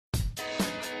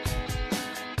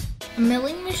A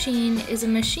milling machine is a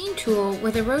machine tool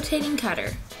with a rotating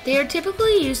cutter. They are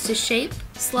typically used to shape,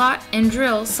 slot, and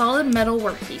drill solid metal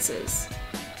workpieces.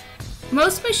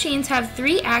 Most machines have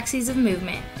 3 axes of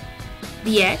movement.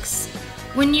 The X.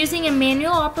 When using a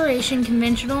manual operation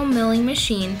conventional milling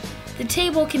machine, the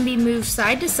table can be moved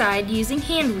side to side using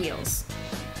hand wheels.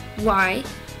 Y.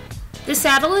 The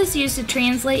saddle is used to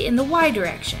translate in the Y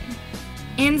direction.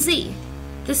 And Z.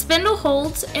 The spindle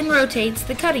holds and rotates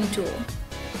the cutting tool.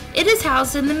 It is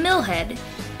housed in the mill head,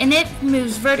 and it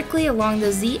moves vertically along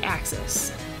the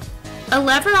Z-axis. A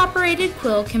lever-operated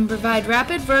quill can provide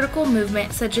rapid vertical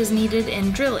movement such as needed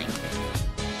in drilling.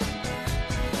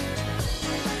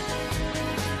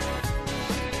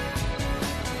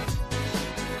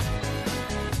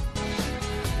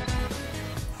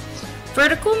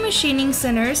 Vertical machining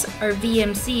centers, or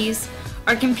VMCs,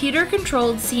 are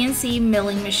computer-controlled CNC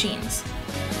milling machines.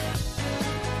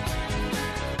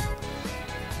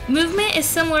 Movement is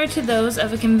similar to those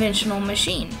of a conventional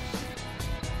machine.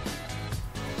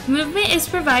 Movement is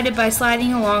provided by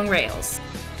sliding along rails.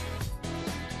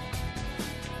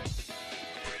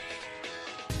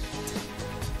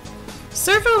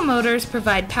 Servo motors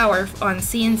provide power on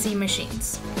CNC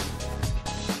machines.